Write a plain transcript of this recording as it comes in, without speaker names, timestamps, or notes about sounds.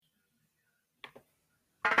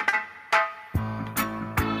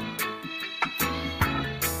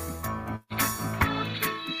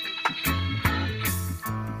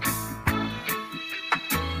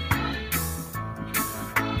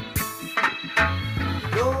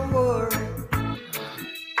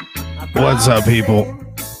What's up, people?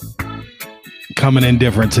 Coming in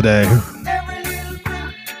different today.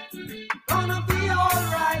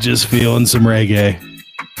 Just feeling some reggae.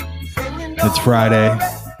 It's Friday.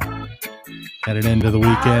 Headed into the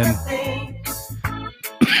weekend.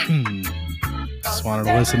 Just wanted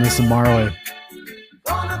to listen to some Marley.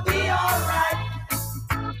 I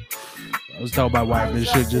was telling my wife this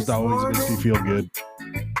shit just always makes me feel good.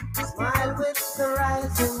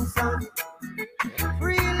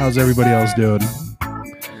 How's everybody else doing?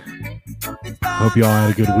 Hope you all had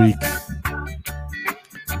a good week.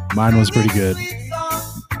 Mine was pretty good.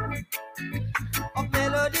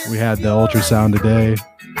 We had the ultrasound today.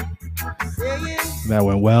 That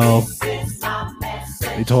went well.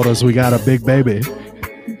 They told us we got a big baby. Pretty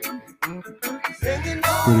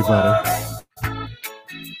funny.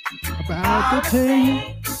 About the tape.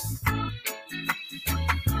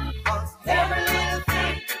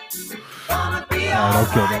 Alright,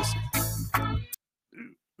 I'll kill this.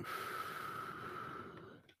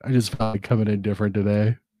 I just felt like coming in different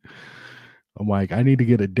today. I'm like, I need to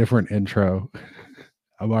get a different intro.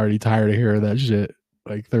 I'm already tired of hearing that shit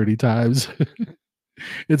like 30 times.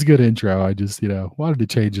 It's a good intro. I just, wanted to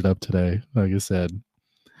change it up today. Like I said,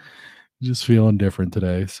 just feeling different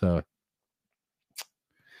today. So,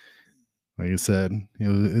 like I said,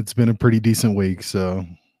 it's been a pretty decent week. So,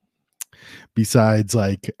 besides,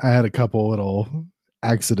 like, I had a couple little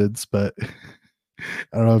accidents, but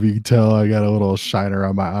I don't know if you can tell, I got a little shiner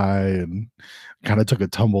on my eye and kind of took a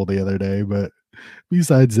tumble the other day. But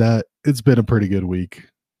besides that, it's been a pretty good week.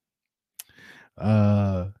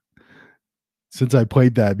 Since I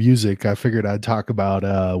played that music, I figured I'd talk about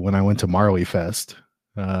when I went to Marley Fest.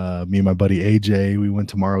 Me and my buddy AJ, we went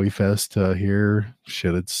to Marley Fest here.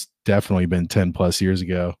 Shit, it's definitely been 10 plus years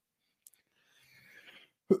ago.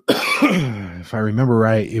 If I remember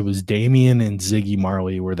right, it was Damien and Ziggy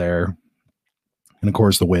Marley were there. And of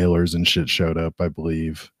course, the Wailers and shit showed up, I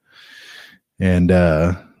believe. And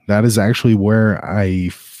that is actually where I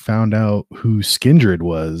found out who Skindred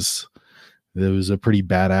was. It was a pretty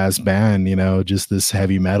badass band, just this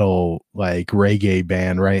heavy metal, like reggae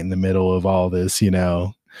band right in the middle of all this,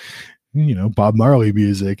 Bob Marley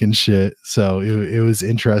music and shit. So it was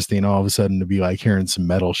interesting all of a sudden to be like hearing some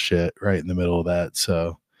metal shit right in the middle of that.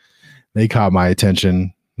 So they caught my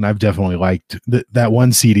attention. And I've definitely liked that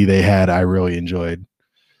one CD they had. I really enjoyed.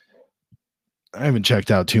 I haven't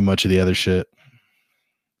checked out too much of the other shit,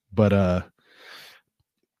 but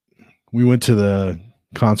we went to the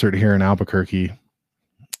concert here in Albuquerque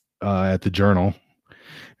at the Journal,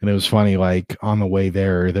 and it was funny. Like on the way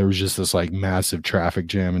there was just this like massive traffic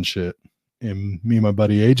jam and shit. And me and my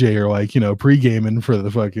buddy AJ are like, pre-gaming for the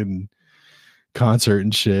fucking concert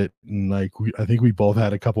and shit. And like, I think we both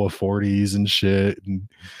had a couple of 40s and shit. And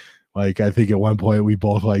like, I think at one point we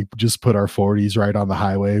both like just put our 40s right on the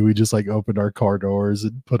highway. We just like opened our car doors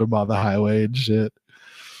and put them on the highway and shit.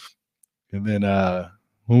 And then,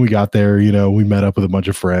 when we got there, we met up with a bunch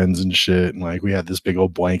of friends and shit. And like, we had this big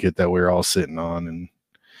old blanket that we were all sitting on, and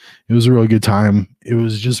it was a really good time. It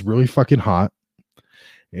was just really fucking hot.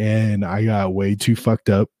 And I got way too fucked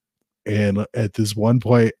up. And at this one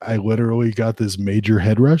point, I literally got this major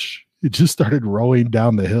head rush. It just started rolling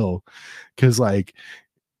down the hill. Cause like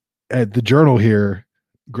at the Journal here,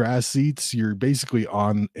 grass seats, you're basically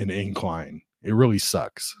on an incline. It really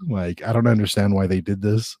sucks. Like, I don't understand why they did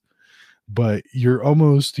this. But you're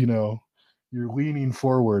almost, you're leaning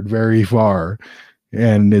forward very far,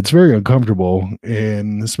 and it's very uncomfortable.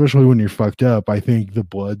 And especially when you're fucked up, I think the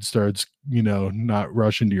blood starts, not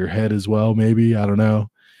rushing to your head as well. Maybe, I don't know.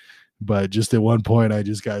 But just at one point, I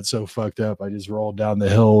just got so fucked up. I just rolled down the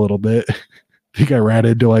hill a little bit. I think I ran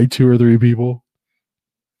into like 2 or 3 people.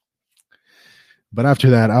 But after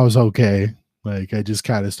that, I was okay. Like, I just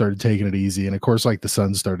kind of started taking it easy. And of course, like the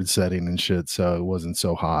sun started setting and shit, so it wasn't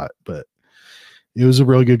so hot. But it was a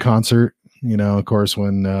really good concert. Of course,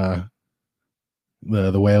 when the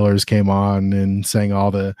Wailers came on and sang all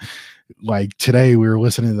the, like today we were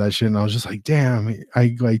listening to that shit and I was just like, damn,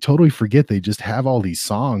 I like totally forget they just have all these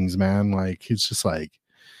songs, man. Like, it's just like,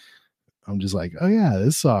 I'm just like, oh yeah,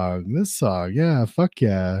 this song, yeah, fuck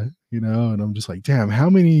yeah. And I'm just like, damn, how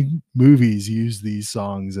many movies use these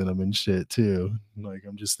songs in them and shit too. Like,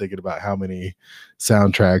 I'm just thinking about how many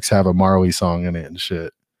soundtracks have a Marley song in it and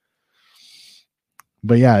shit.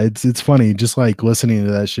 But yeah, it's funny. Just like listening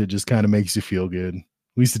to that shit just kind of makes you feel good.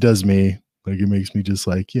 At least it does me. Like, it makes me just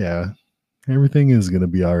like, yeah, everything is going to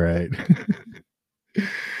be all right.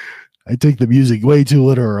 I take the music way too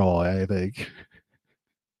literal, I think.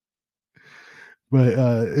 But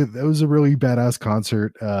it was a really badass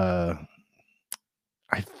concert.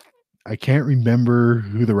 I can't remember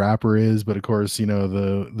who the rapper is, but of course, you know,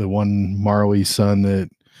 the one Marley son that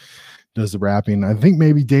does the rapping. I think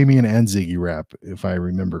maybe Damien and Ziggy rap, if I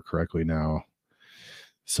remember correctly now.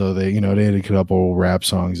 So they, you know, they had a couple rap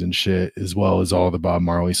songs and shit, as well as all the Bob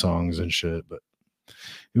Marley songs and shit. But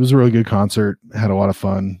it was a really good concert. Had a lot of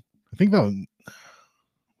fun. I think that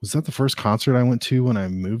was that the first concert I went to when I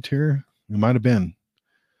moved here. It might have been.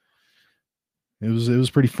 It was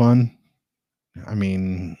pretty fun. I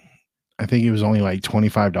mean, I think it was only like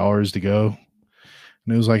 $25 to go.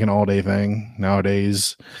 And it was like an all day thing.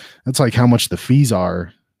 Nowadays, that's like how much the fees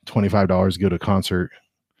are. $25 to go to a concert.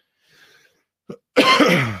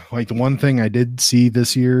 Like the one thing I did see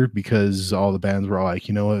this year, because all the bands were like,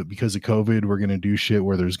 you know what, because of COVID, we're going to do shit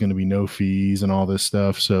where there's going to be no fees and all this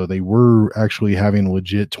stuff. So they were actually having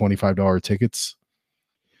legit $25 tickets.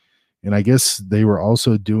 And I guess they were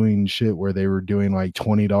also doing shit where they were doing like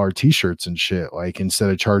 $20 t-shirts and shit. Like instead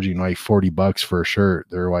of charging like $40 for a shirt,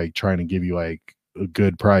 they're like trying to give you like a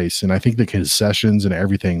good price. And I think the concessions and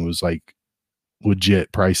everything was like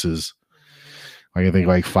legit prices. Like I think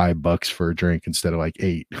like $5 for a drink instead of like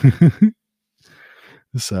 8.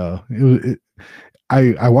 So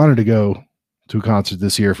I wanted to go to a concert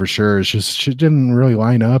this year for sure. It's just shit didn't really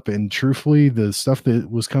line up. And truthfully, the stuff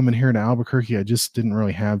that was coming here in Albuquerque, I just didn't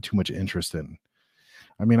really have too much interest in.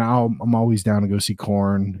 I mean, I'm always down to go see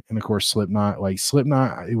Korn and of course Slipknot. Like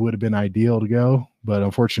Slipknot, it would have been ideal to go, but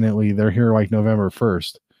unfortunately, they're here like November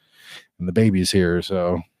 1st, and the baby's here,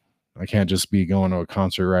 so I can't just be going to a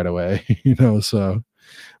concert right away, you know. So,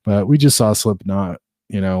 but we just saw Slipknot,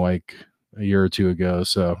 you know, like a year or two ago,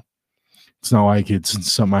 so it's not like it's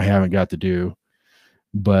something I haven't got to do.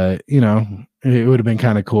 But you know, it would have been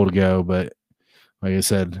kind of cool to go, but like I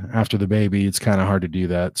said, after the baby, it's kind of hard to do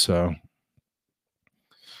that. So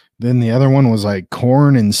then the other one was like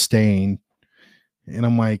Korn and Stain. And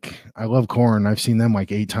I'm like, I love Korn. I've seen them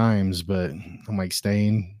like 8 times, but I'm like,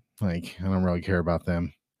 Stain, like, I don't really care about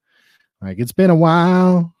them. Like, it's been a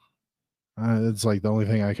while. It's like the only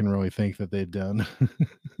thing I can really think that they've done.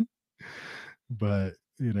 But,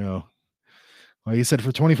 you know, like I said,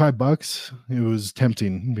 for $25, it was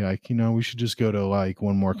tempting. Be like, you know, we should just go to like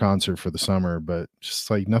one more concert for the summer, but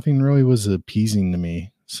just like nothing really was appeasing to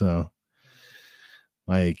me. So,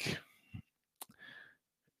 like,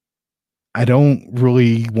 I don't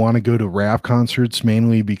really want to go to rap concerts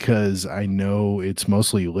mainly because I know it's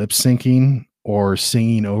mostly lip syncing or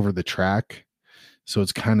singing over the track. So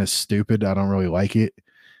it's kind of stupid. I don't really like it.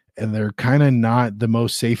 And they're kind of not the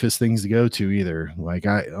most safest things to go to either. Like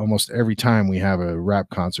I almost every time we have a rap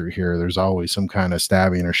concert here, there's always some kind of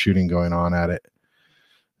stabbing or shooting going on at it.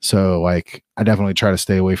 So like I definitely try to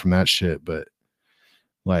stay away from that shit. But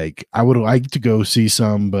like I would like to go see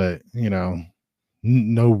some, but you know,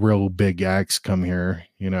 no real big acts come here.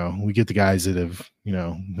 You know, we get the guys that have, you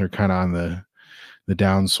know, they're kind of on the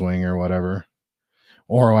downswing or whatever,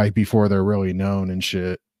 or like before they're really known and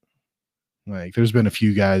shit. Like there's been a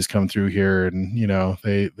few guys come through here and, you know,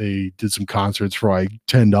 they did some concerts for like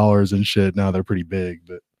 $10 and shit. Now they're pretty big,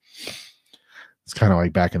 but it's kind of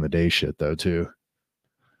like back in the day shit though too.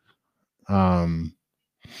 But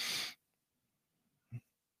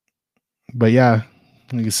yeah,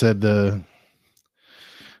 like I said, the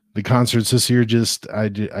concerts this year I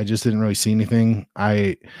just didn't really see anything.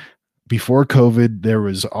 Before COVID, there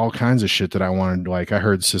was all kinds of shit that I wanted. Like I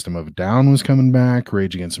heard System of a Down was coming back,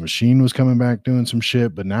 Rage Against the Machine was coming back doing some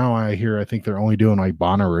shit, but now I think they're only doing like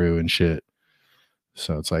Bonnaroo and shit.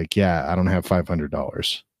 So it's like, yeah, I don't have $500.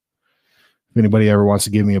 If anybody ever wants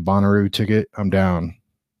to give me a Bonnaroo ticket, I'm down.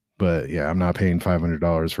 But yeah, I'm not paying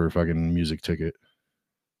 $500 for a fucking music ticket.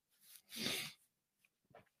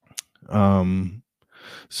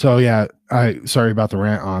 So yeah, sorry about the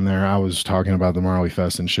rant on there. I was talking about the Marley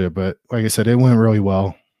Fest and shit, but like I said, it went really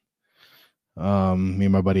well. Me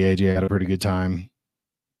and my buddy AJ had a pretty good time.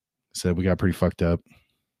 Said we got pretty fucked up.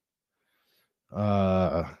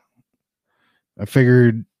 I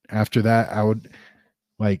figured after that I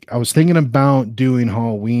was thinking about doing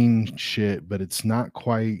Halloween shit, but it's not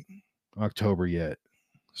quite October yet.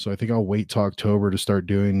 So I think I'll wait till October to start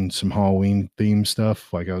doing some Halloween themed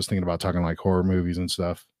stuff. Like I was thinking about talking like horror movies and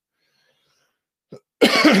stuff.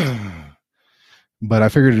 But I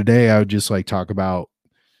figured today I would just like talk about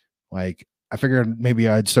like I figured maybe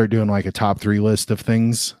I'd start doing like a top 3 list of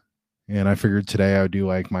things. And I figured today I would do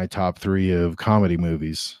like my top 3 of comedy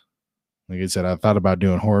movies. Like I said, I thought about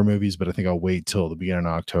doing horror movies, but I think I'll wait till the beginning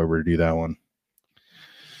of October to do that one.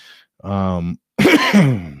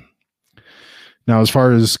 Now, as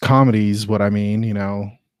far as comedies, what I mean, you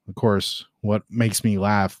know, of course, what makes me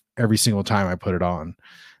laugh every single time I put it on.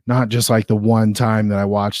 Not just like the one time that I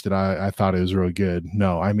watched it, I thought it was really good.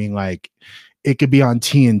 No, I mean like it could be on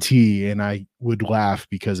TNT and I would laugh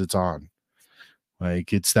because it's on.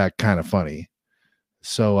 Like it's that kind of funny.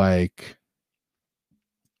 So like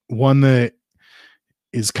one that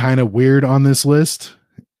is kind of weird on this list,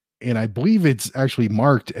 and I believe it's actually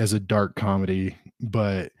marked as a dark comedy,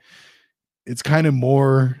 but it's kind of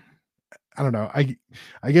more, I don't know.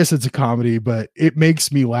 I guess it's a comedy, but it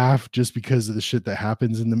makes me laugh just because of the shit that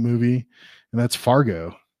happens in the movie, and that's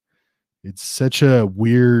Fargo. It's such a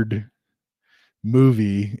weird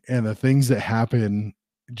movie, and the things that happen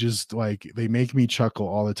just like they make me chuckle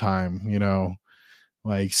all the time, you know.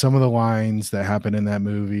 Like some of the lines that happen in that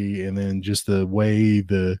movie, and then just the way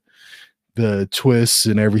the twists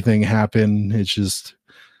and everything happen. It's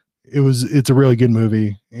a really good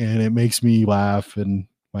movie, and it makes me laugh, and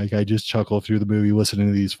like I just chuckle through the movie listening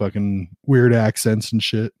to these fucking weird accents and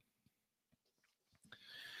shit.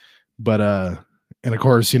 But and of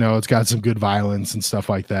course, you know, it's got some good violence and stuff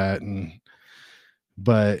like that,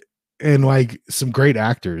 but and like some great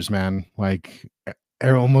actors, man. Like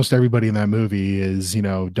almost everybody in that movie is, you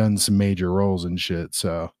know, done some major roles and shit.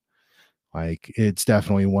 So like it's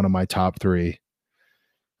definitely one of my top three.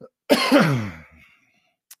 The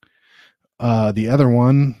other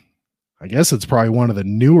one, I guess it's probably one of the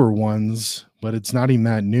newer ones, but it's not even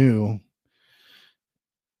that new.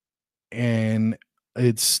 And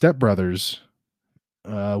it's Step Brothers.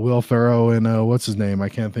 Will Ferrell and what's his name? I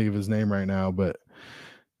can't think of his name right now, but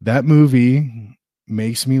that movie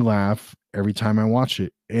makes me laugh every time I watch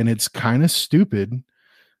it. And it's kind of stupid,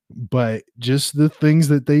 but just the things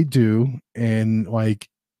that they do, and like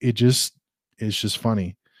it's just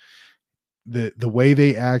funny. The way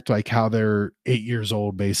they act, like how they're 8 years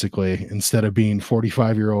old basically instead of being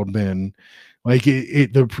 45-year-old men. Like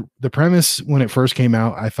the premise when it first came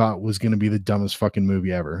out, I thought was going to be the dumbest fucking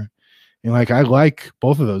movie ever. And like I like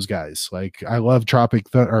both of those guys. Like I love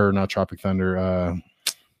or not Tropic Thunder,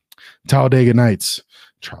 Talladega Nights.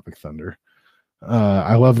 Tropic Thunder.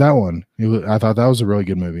 I love that one. I thought that was a really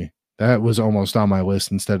good movie. That was almost on my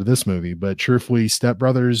list instead of this movie. But truthfully, Step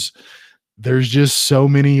Brothers, there's just so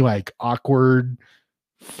many like awkward,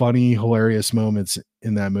 funny, hilarious moments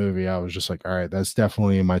in that movie. I was just like, all right, that's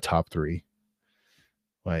definitely in my top three.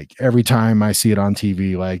 Like every time I see it on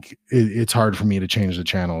TV, like it's hard for me to change the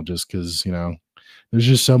channel just because, you know, there's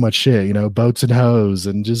just so much shit, you know, boats and hoes,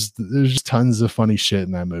 and just there's just tons of funny shit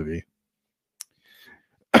in that movie.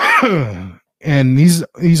 And these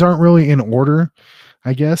aren't really in order,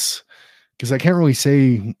 I guess, because I can't really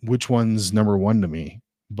say which one's number one to me.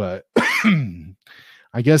 But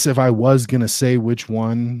I guess if I was gonna say which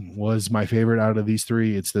one was my favorite out of these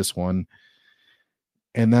three, it's this one,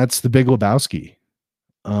 and that's The Big Lebowski.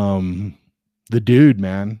 Um, the dude,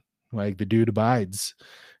 man, like the dude abides.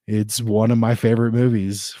 It's one of my favorite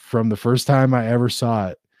movies. From the first time I ever saw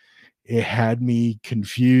it, it had me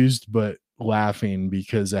confused but laughing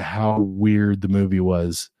because of how weird the movie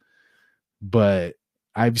was. But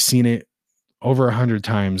I've seen it over 100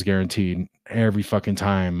 times, guaranteed. Every fucking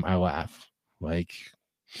time I laugh. Like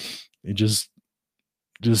it just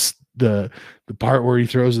the part where he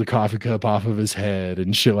throws the coffee cup off of his head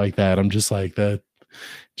and shit like that. I'm just like that.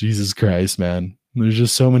 Jesus Christ, man. There's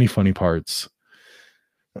just so many funny parts.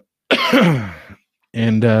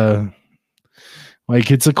 And like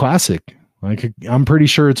it's a classic. Like I'm pretty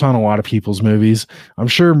sure it's on a lot of people's movies. I'm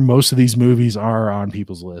sure most of these movies are on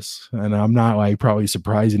people's lists, and I'm not like probably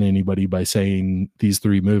surprising anybody by saying these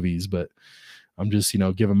three movies, but I'm just, you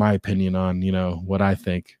know, giving my opinion on, you know, what I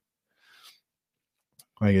think.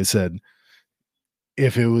 Like I said,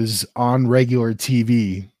 if it was on regular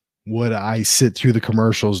TV, would I sit through the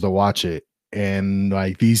commercials to watch it? And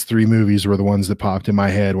like these three movies were the ones that popped in my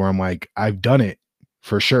head where I'm like, I've done it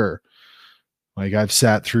for sure. Like I've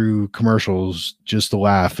sat through commercials just to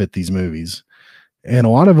laugh at these movies. And a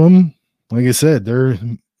lot of them, like I said, they're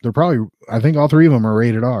probably, I think all three of them are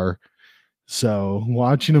rated R. So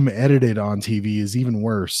watching them edited on TV is even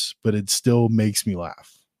worse, but it still makes me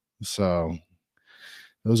laugh. So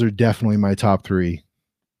those are definitely my top three.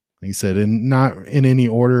 Like I said, and not in any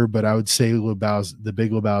order, but I would say The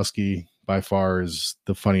Big Lebowski by far is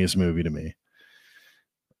the funniest movie to me.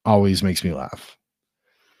 Always makes me laugh.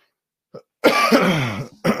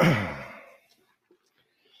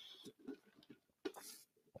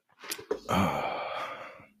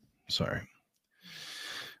 Sorry.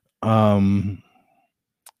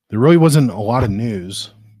 There really wasn't a lot of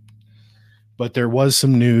news, but there was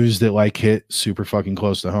some news that like hit super fucking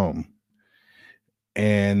close to home.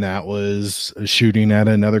 And that was a shooting at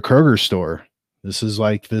another Kroger store. This is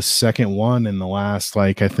like the second one in the last,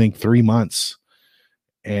 like, I think 3 months.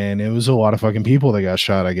 and it was a lot of fucking people that got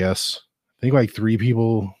shot, I guess. I think like 3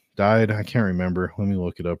 people died. I can't remember. Let me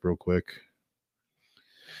look it up real quick.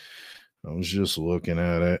 I was just looking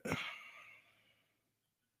at it.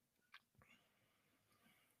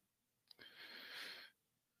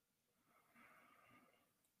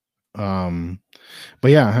 But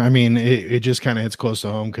yeah, I mean, it just kind of hits close to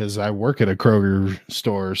home because I work at a Kroger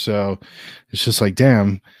store. So it's just like,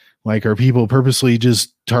 damn, like, are people purposely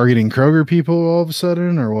just targeting Kroger people all of a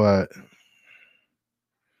sudden or what?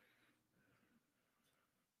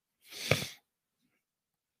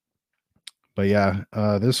 But yeah,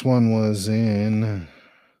 this one was in,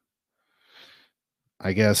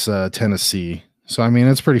 I guess, Tennessee. So, I mean,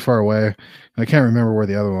 it's pretty far away. I can't remember where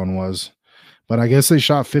the other one was, but I guess they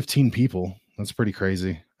shot 15 people. That's pretty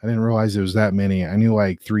crazy. I didn't realize it was that many. I knew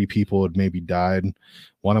like 3 people had maybe died.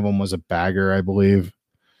 One of them was a bagger, I believe.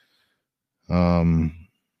 Um,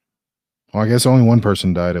 well, I guess only one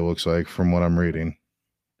person died, it looks like, from what I'm reading.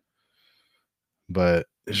 But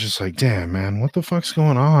it's just like, damn, man, what the fuck's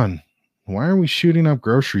going on? Why are we shooting up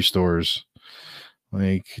grocery stores?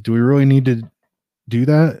 Like, do we really need to do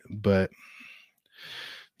that? But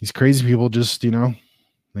these crazy people just,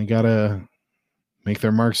 they gotta make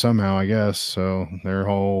their mark somehow, I guess. So their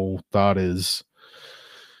whole thought is,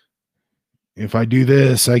 if I do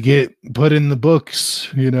this, I get put in the books,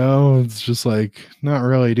 It's just like, not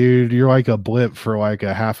really, dude. You're like a blip for like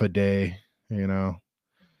a half a day, It's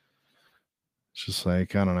just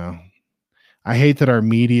like, I don't know. I hate that our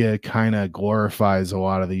media kind of glorifies a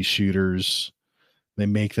lot of these shooters. They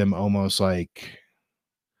make them almost like,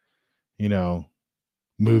 you know,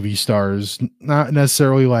 movie stars, not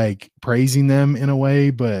necessarily like praising them in a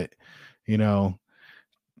way, but, you know,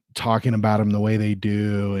 talking about them the way they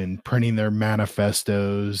do and printing their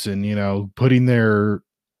manifestos and, putting their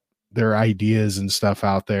ideas and stuff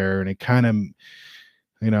out there. And it kind of,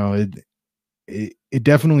 it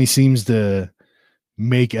definitely seems to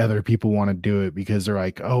make other people want to do it because they're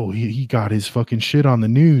like, oh, he got his fucking shit on the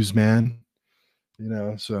news, man.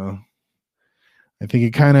 So I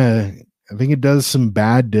think it does some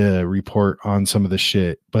bad to report on some of the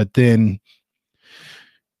shit, but then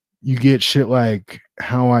you get shit like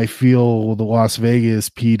how I feel the Las Vegas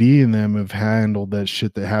PD and them have handled that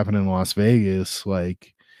shit that happened in Las Vegas.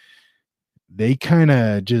 Like, they kind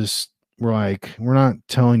of just were like, we're not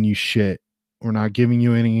telling you shit. We're not giving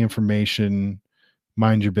you any information.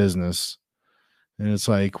 Mind your business. And it's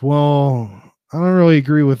like, well, I don't really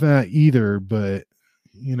agree with that either, but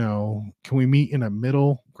can we meet in a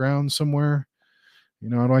middle ground somewhere?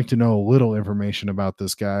 I'd like to know a little information about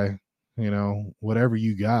this guy, whatever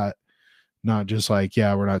you got, not just like,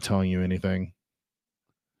 yeah, we're not telling you anything.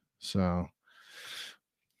 So,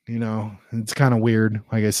 it's kind of weird.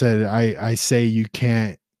 Like I said, I say you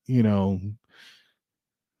can't,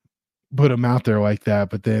 put him out there like that,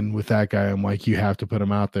 but then with that guy, I'm like, you have to put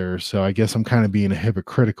him out there. So I guess I'm kind of being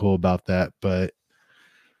hypocritical about that, but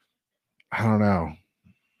I don't know.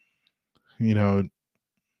 You know,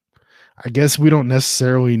 I guess we don't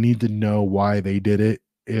necessarily need to know why they did it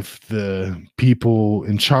if the people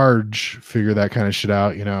in charge figure that kind of shit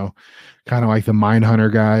out, kind of like the mine hunter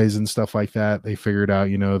guys and stuff like that. They figured out,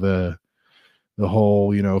 the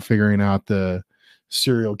whole, figuring out the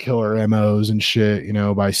serial killer MOs and shit,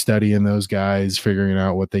 by studying those guys, figuring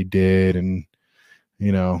out what they did. And,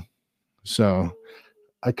 so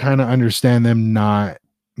I kind of understand them not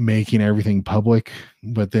making everything public,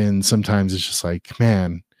 but then sometimes it's just like,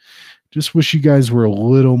 man, just wish you guys were a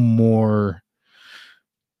little more,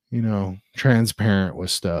 transparent with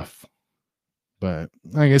stuff. But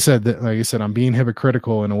like I said, I'm being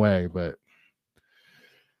hypocritical in a way, but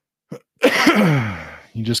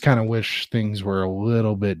you just kind of wish things were a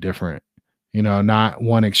little bit different, not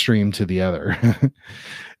one extreme to the other.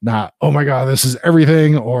 Not, oh my God, this is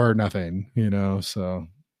everything or nothing, so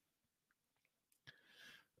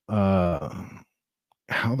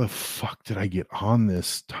how the fuck did I get on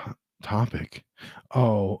this topic?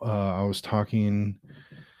 Oh, I was talking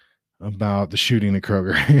about the shooting at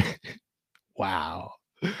Kroger. Wow.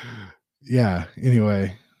 Yeah.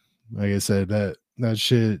 Anyway, like I said, that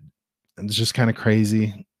shit, it's just kind of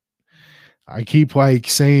crazy. I keep like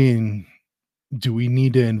saying, do we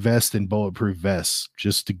need to invest in bulletproof vests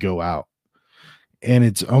just to go out? And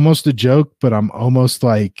it's almost a joke, but I'm almost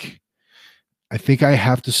like, I think I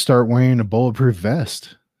have to start wearing a bulletproof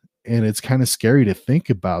vest. And it's kind of scary to think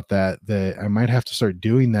about that I might have to start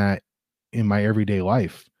doing that in my everyday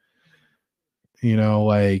life.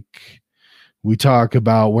 Like, we talk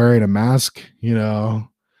about wearing a mask,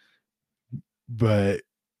 but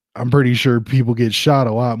I'm pretty sure people get shot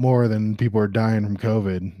a lot more than people are dying from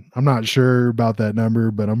COVID. I'm not sure about that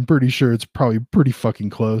number, but I'm pretty sure it's probably pretty fucking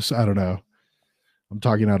close. I don't know. I'm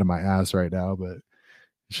talking out of my ass right now, but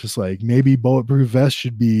it's just like maybe bulletproof vests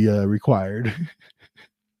should be required.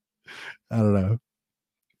 I don't know.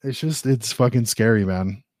 It's fucking scary,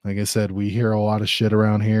 man. Like I said, we hear a lot of shit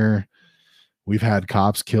around here. We've had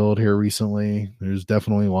cops killed here recently. There's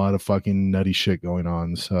definitely a lot of fucking nutty shit going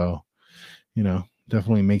on. So,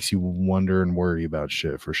 definitely makes you wonder and worry about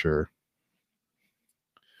shit for sure.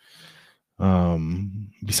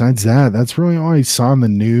 Besides that, that's really all I saw in the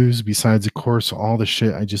news, besides of course all the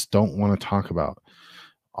shit I just don't want to talk about.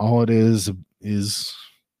 All it is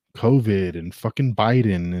COVID and fucking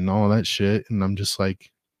Biden and all that shit. And I'm just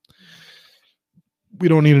like, we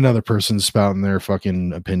don't need another person spouting their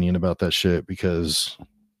fucking opinion about that shit because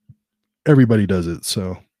everybody does it.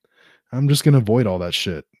 So I'm just going to avoid all that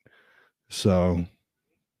shit. So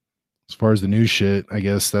as far as the new shit, I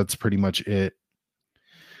guess that's pretty much it.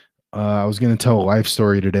 I was going to tell a life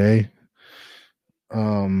story today.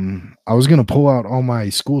 I was going to pull out all my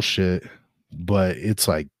school shit, but it's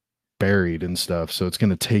like buried and stuff. So it's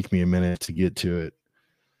going to take me a minute to get to it.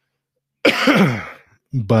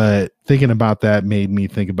 But thinking about that made me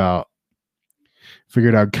figured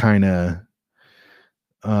I'd kind of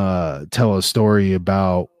tell a story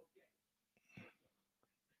about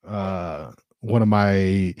one of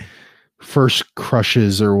my first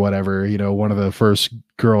crushes or whatever, one of the first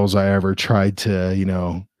girls I ever tried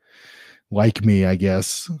to, like me, I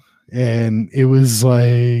guess. And it was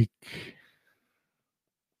like,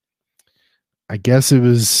 I guess it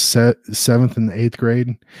was 7th and 8th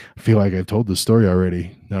grade. I feel like I've told the story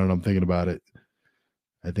already. Now that I'm thinking about it,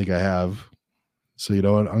 I think I have. So you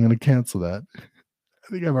know what? I'm going to cancel that. I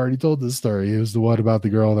think I've already told this story. It was the one about the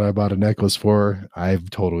girl that I bought a necklace for. I've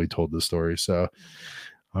totally told this story, so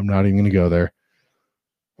I'm not even going to go there.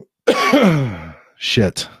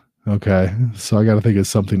 Shit. Okay, so I got to think of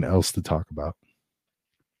something else to talk about.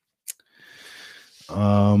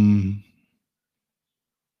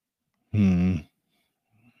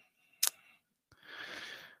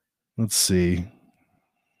 Let's see.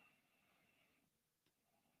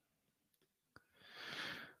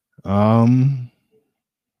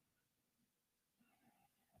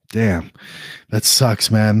 Damn, that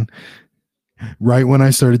sucks, man. Right when I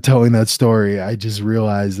started telling that story, I just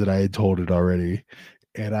realized that I had told it already,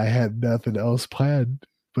 and I had nothing else planned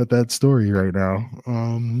but that story right now.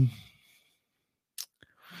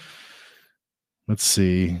 Let's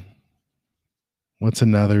see. What's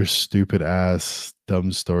another stupid ass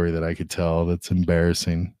dumb story that I could tell that's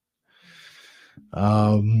embarrassing?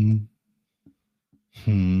 I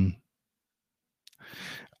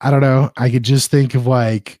don't know. I could just think of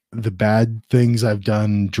like the bad things I've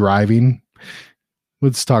done driving.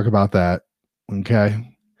 Let's talk about that.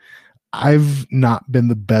 Okay. I've not been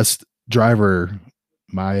the best driver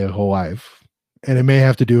my whole life. And it may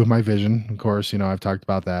have to do with my vision. Of course, I've talked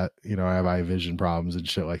about that. I have eye vision problems and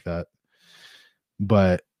shit like that.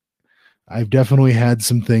 But I've definitely had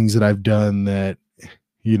some things that I've done that,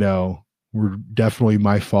 were definitely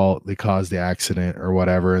my fault. They caused the accident or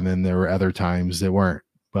whatever. And then there were other times that weren't.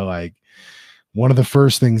 But like one of the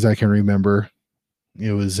first things I can remember,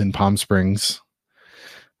 it was in Palm Springs.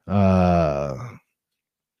 My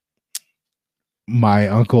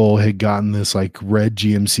uncle had gotten this like red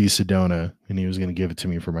GMC Sedona and he was going to give it to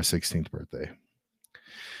me for my 16th birthday.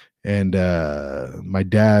 And my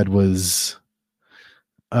dad was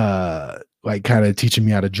like kind of teaching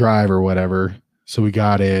me how to drive or whatever. So we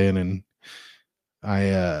got in and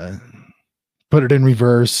I put it in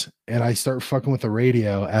reverse and I start fucking with the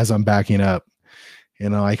radio as I'm backing up.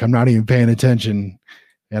 And I'm not even paying attention.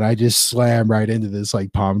 And I just slam right into this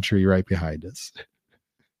like palm tree right behind us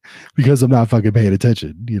because I'm not fucking paying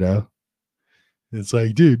attention, It's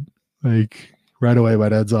like, dude, like right away, my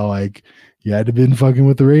dad's all like, you had to been fucking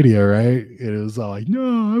with the radio, right? And it was all like,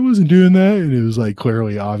 no, I wasn't doing that. And it was like,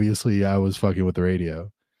 clearly, obviously, I was fucking with the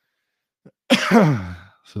radio.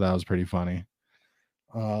 So that was pretty funny.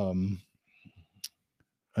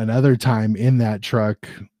 Another time in that truck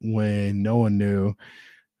when no one knew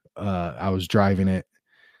I was driving it,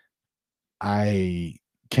 I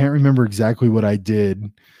can't remember exactly what I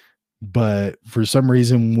did, but for some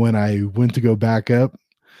reason when I went to go back up,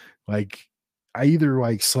 like I either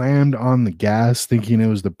like slammed on the gas thinking it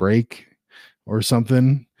was the brake or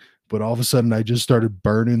something, but all of a sudden I just started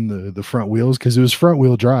burning the front wheels because it was front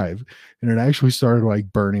wheel drive and it actually started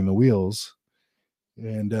like burning the wheels.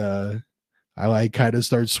 And I like kind of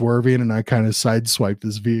start swerving and I kind of sideswiped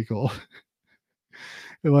this vehicle.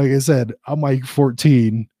 And like I said, I'm like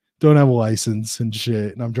 14 don't have a license and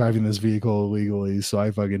shit, and I'm driving this vehicle illegally, so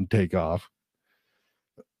I fucking take off.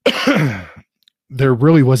 There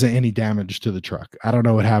really wasn't any damage to the truck. I don't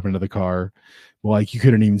know what happened to the car. Like, you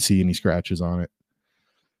couldn't even see any scratches on it.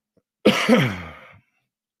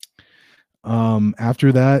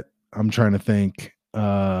 After that, I'm trying to think.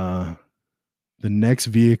 The next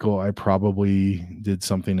vehicle I probably did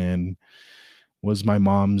something in was my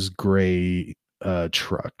mom's gray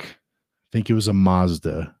truck. I think it was a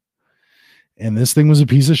Mazda. And this thing was a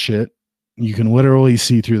piece of shit. You can literally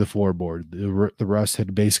see through the floorboard. The rust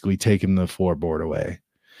had basically taken the floorboard away.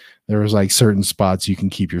 There was like certain spots you can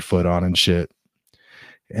keep your foot on and shit.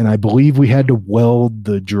 And I believe we had to weld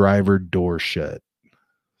the driver door shut.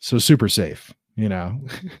 So super safe, you know,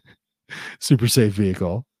 super safe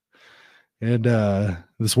vehicle. And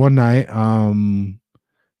this one night,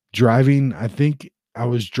 driving, I think I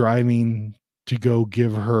was driving to go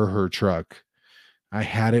give her her truck. I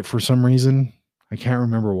had it for some reason. I can't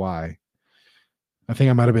remember why. I think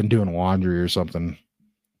I might have been doing laundry or something.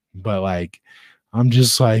 But like, I'm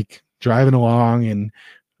just like driving along and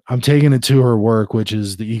I'm taking it to her work, which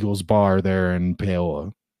is the Eagles Bar there in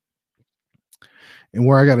Paola. And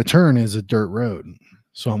where I got to turn is a dirt road.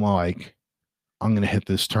 So I'm like, I'm going to hit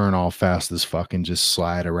this turn all fast as fuck and just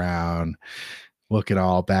slide around, looking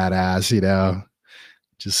all badass, you know,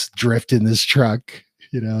 just drifting this truck,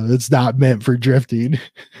 you know, it's not meant for drifting.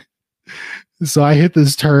 So I hit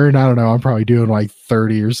this turn. I don't know. I'm probably doing like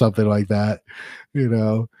 30 or something like that, you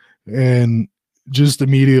know, and just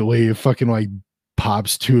immediately it fucking like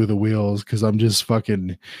pops two of the wheels because I'm just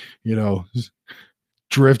fucking, you know,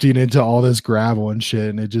 drifting into all this gravel and shit,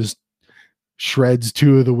 and it just shreds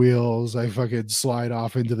two of the wheels. I fucking slide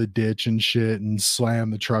off into the ditch and shit and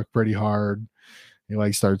slam the truck pretty hard. It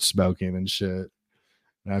like starts smoking and shit.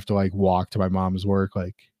 And I have to like walk to my mom's work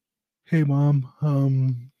like, hey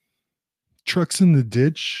mom, truck's in the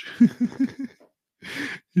ditch.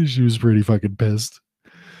 She was pretty fucking pissed.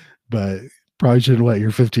 But probably shouldn't let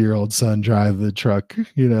your 50-year-old son drive the truck,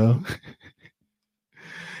 you know.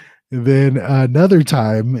 And then another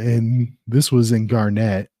time, and this was in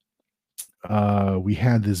Garnett, we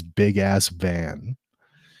had this big ass van.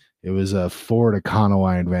 It was a Ford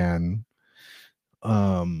Econoline van.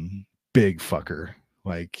 Big fucker,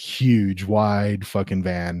 like huge, wide fucking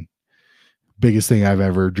van. Biggest thing I've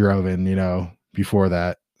ever driven, you know, before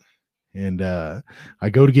that. And I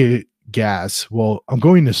go to get gas. Well, I'm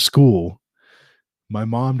going to school. My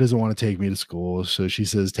mom doesn't want to take me to school, so she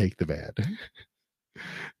says, take the van.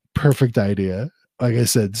 Perfect idea. Like I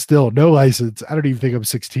said, still no license. I don't even think I'm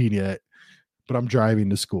 16 yet, but I'm driving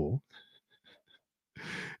to school.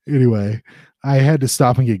 Anyway, I had to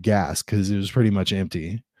stop and get gas because it was pretty much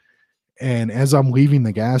empty. And as I'm leaving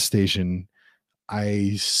the gas station,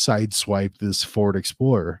 I sideswiped this Ford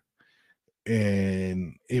Explorer,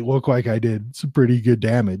 and it looked like I did some pretty good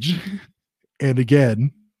damage. And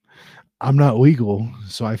again, I'm not legal,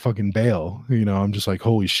 so I fucking bail. You know, I'm just like,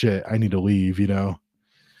 holy shit, I need to leave, you know?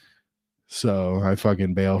 So I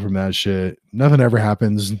fucking bail from that shit. Nothing ever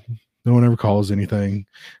happens. No one ever calls anything.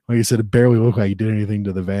 Like I said, it barely looked like he did anything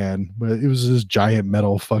to the van, but it was this giant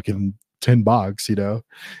metal fucking tin box, you know?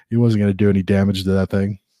 He wasn't going to do any damage to that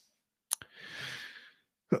thing.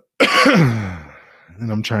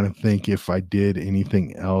 And I'm trying to think if I did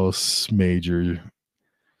anything else major.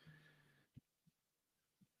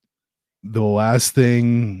 The last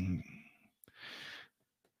thing,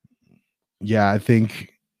 yeah, I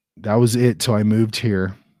think that was it till I moved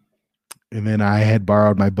here. And then I had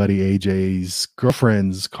borrowed my buddy AJ's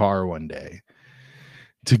girlfriend's car one day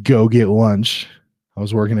to go get lunch. I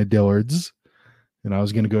was working at Dillard's, and I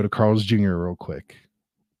was going to go to Carl's Jr. real quick.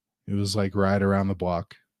 It was like right around the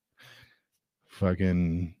block.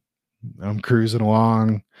 Fucking, I'm cruising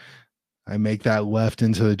along. I make that left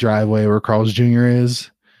into the driveway where Carl's Jr. is,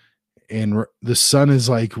 and the sun is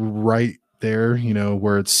like right there, you know,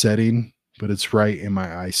 where it's setting, but it's right in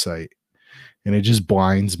my eyesight, and it just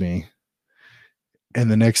blinds me. And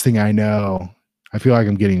the next thing I know, I feel like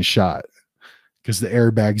I'm getting shot because the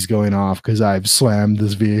airbag's going off because I've slammed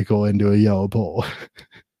this vehicle into a yellow pole.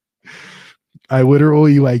 I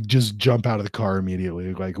literally like just jump out of the car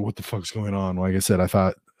immediately. Like, what the fuck's going on? Like I said, I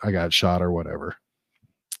thought I got shot or whatever.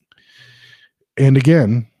 And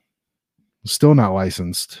again, still not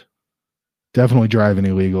licensed. Definitely driving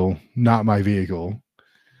illegal. Not my vehicle.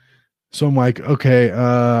 So I'm like, okay,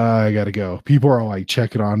 I gotta go. People are all like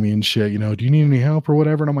checking on me and shit, you know, do you need any help or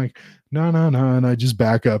whatever? And I'm like, no. And I just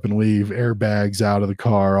back up and leave, airbags out of the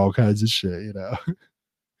car, all kinds of shit, you know.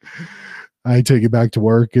 I take it back to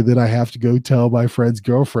work, and then I have to go tell my friend's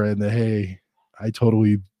girlfriend that, hey, I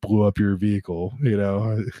totally blew up your vehicle,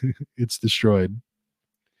 it's destroyed.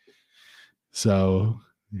 So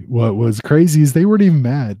what was crazy is they weren't even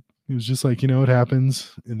mad. It was just like, it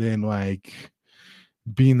happens. And then like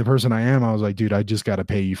being the person I am, I was like, dude, I just got to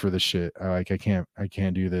pay you for this shit. I can't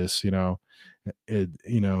do this, at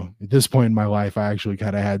this point in my life, I actually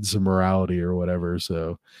kind of had some morality or whatever.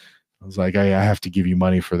 So I was like, I have to give you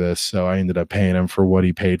money for this. So I ended up paying him for what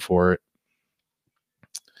he paid for it.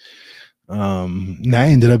 And that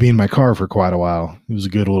ended up being my car for quite a while. It was a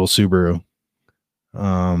good little Subaru.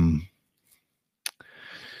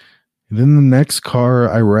 Then the next car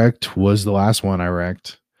I wrecked was the last one I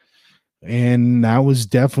wrecked. And that was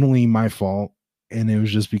definitely my fault. And it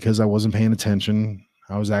was just because I wasn't paying attention.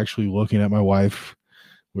 I was actually looking at my wife.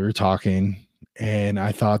 We were talking, and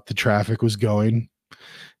I thought the traffic was going.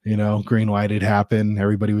 Green light had happened.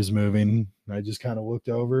 Everybody was moving. I just kind of looked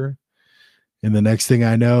over. And the next thing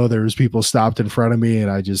I know, there was people stopped in front of me,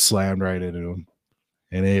 and I just slammed right into them.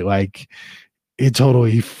 And it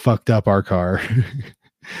totally fucked up our car.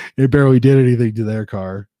 It barely did anything to their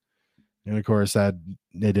car. And of course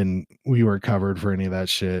we weren't covered for any of that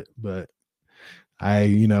shit, but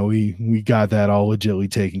we got that all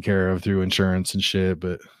legitly taken care of through insurance and shit,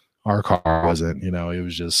 but our car wasn't, it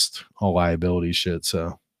was just all liability shit.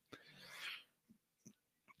 So,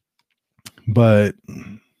 but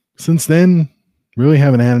since then, really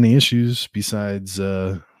haven't had any issues besides,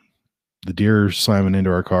 the deer slamming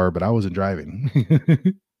into our car, but I wasn't driving.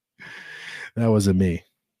 That wasn't me.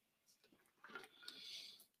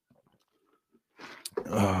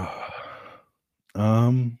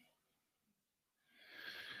 I'm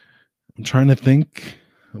trying to think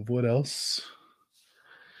of what else.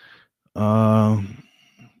 We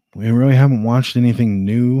really haven't watched anything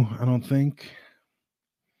new, I don't think.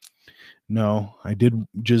 No, I did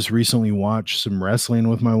just recently watch some wrestling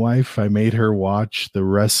with my wife. I made her watch the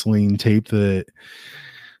wrestling tape that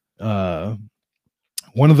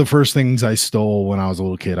one of the first things I stole when I was a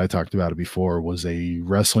little kid, I talked about it before, was a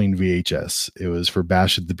wrestling VHS. It was for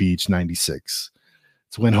Bash at the Beach 96.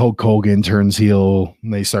 It's when Hulk Hogan turns heel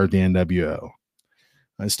and they start the NWO.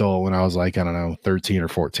 I stole it when I was like, I don't know, 13 or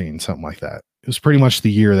 14, something like that. It was pretty much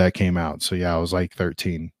the year that came out. So yeah, I was like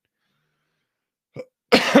 13.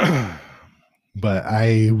 But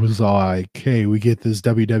I was all like, hey, we get this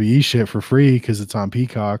WWE shit for free because it's on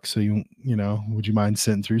Peacock. So would you mind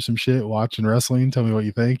sitting through some shit, watching wrestling? Tell me what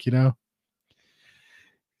you think,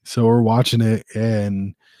 So we're watching it,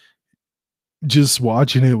 and just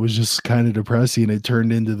watching it was just kind of depressing. It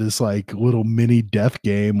turned into this like little mini death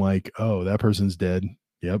game. Like, oh, that person's dead.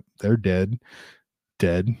 Yep, they're dead.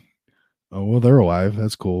 Dead. Oh, well, they're alive.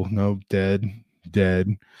 That's cool. No, dead.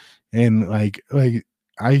 And like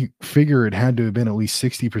I figure it had to have been at least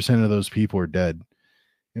 60% of those people are dead.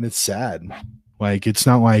 And it's sad. Like, it's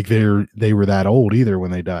not like they were that old either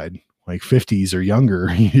when they died, like 50s or younger,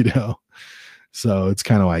 So it's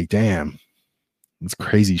kind of like, damn, it's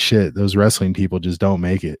crazy shit. Those wrestling people just don't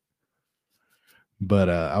make it. But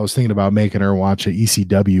I was thinking about making her watch a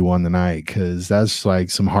ECW one tonight, because that's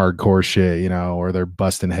like some hardcore shit, where they're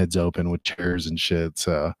busting heads open with chairs and shit.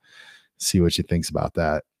 So see what she thinks about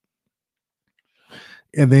that.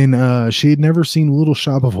 And then she had never seen Little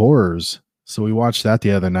Shop of Horrors. So we watched that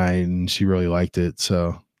the other night, and she really liked it.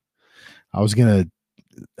 So I was going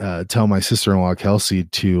to tell my sister-in-law, Kelsey,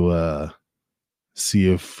 to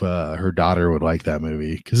see if her daughter would like that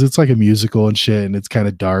movie, because it's like a musical and shit, and it's kind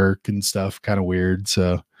of dark and stuff, kind of weird.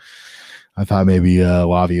 So I thought maybe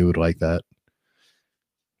Lavia would like that.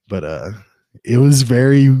 But it was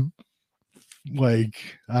very, like,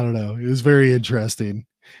 I don't know, it was very interesting.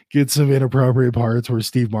 Get some inappropriate parts where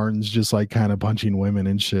Steve Martin's just like kind of punching women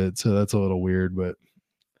and shit. So that's a little weird, but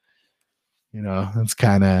that's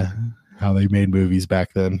kind of how they made movies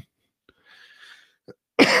back then.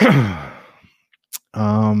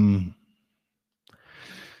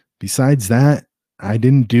 Besides that, I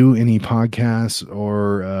didn't do any podcasts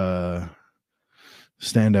or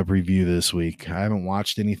stand-up review this week. I haven't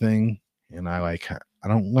watched anything, and I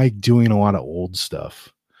don't like doing a lot of old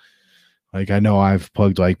stuff. Like, I know I've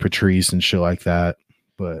plugged like Patrice and shit like that,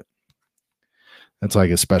 but that's like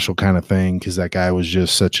a special kind of thing, because that guy was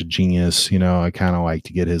just such a genius. I kind of like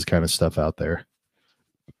to get his kind of stuff out there.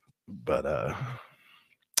 But I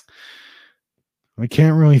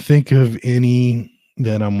can't really think of any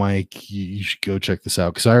that I'm like, you should go check this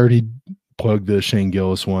out, because I already plugged the Shane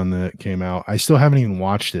Gillis one that came out. I still haven't even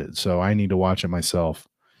watched it, so I need to watch it myself.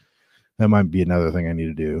 That might be another thing I need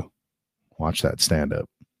to do. Watch that stand-up,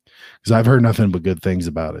 because I've heard nothing but good things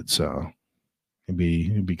about it. So it'd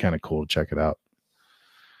be kind of cool to check it out.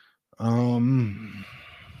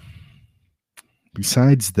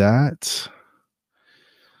 besides that,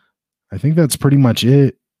 I think that's pretty much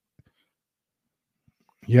it.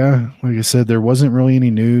 Yeah, like I said, there wasn't really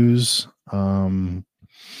any news. Like I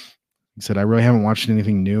said, I really haven't watched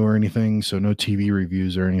anything new or anything, so no TV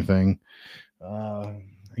reviews or anything. I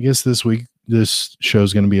guess this week this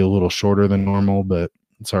show's going to be a little shorter than normal, but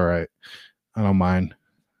it's all right. I don't mind.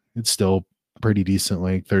 It's still pretty decent,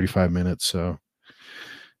 like 35 minutes. So,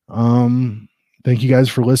 thank you guys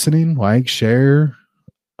for listening. Like, share,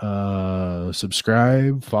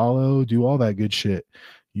 subscribe, follow, do all that good shit.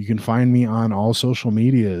 You can find me on all social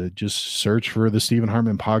media. Just search for the Stephen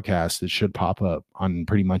Hartman podcast. It should pop up on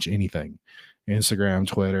pretty much anything. Instagram,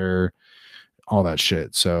 Twitter, all that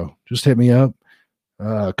shit. So just hit me up.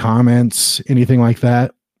 Comments, anything like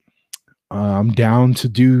that. I'm down to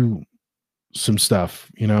do some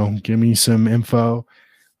stuff, give me some info.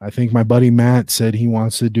 I think my buddy Matt said he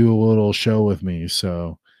wants to do a little show with me.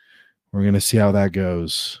 So we're going to see how that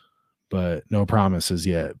goes, but no promises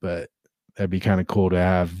yet. But that'd be kind of cool to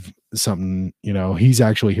have something, he's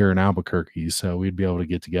actually here in Albuquerque, so we'd be able to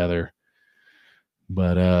get together.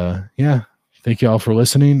 But yeah, thank you all for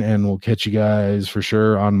listening, and we'll catch you guys for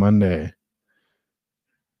sure on Monday.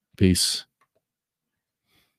 Peace.